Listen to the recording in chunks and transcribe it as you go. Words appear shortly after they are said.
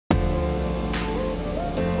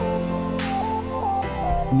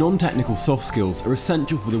Non-technical soft skills are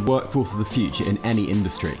essential for the workforce of the future in any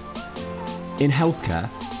industry. In healthcare,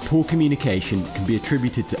 poor communication can be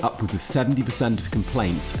attributed to upwards of 70% of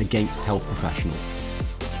complaints against health professionals.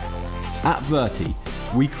 At Virti,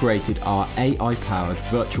 we created our AI-powered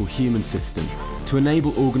virtual human system to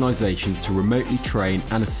enable organisations to remotely train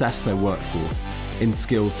and assess their workforce in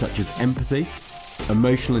skills such as empathy,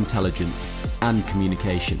 emotional intelligence, and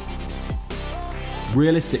communication.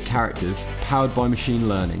 Realistic characters, powered by machine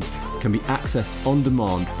learning, can be accessed on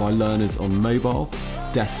demand by learners on mobile,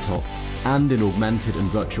 desktop, and in augmented and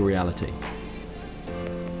virtual reality.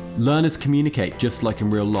 Learners communicate just like in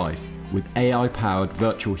real life with AI-powered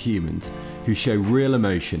virtual humans who show real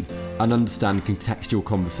emotion and understand contextual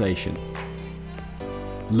conversation.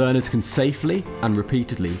 Learners can safely and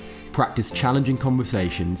repeatedly practice challenging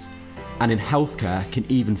conversations, and in healthcare can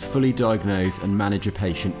even fully diagnose and manage a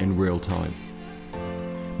patient in real time.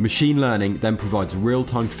 Machine learning then provides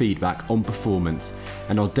real-time feedback on performance,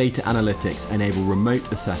 and our data analytics enable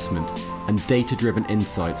remote assessment and data-driven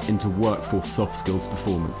insights into workforce soft skills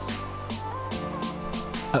performance.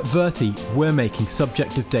 At Virti, we're making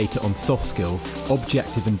subjective data on soft skills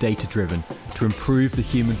objective and data-driven to improve the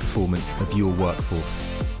human performance of your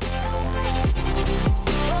workforce.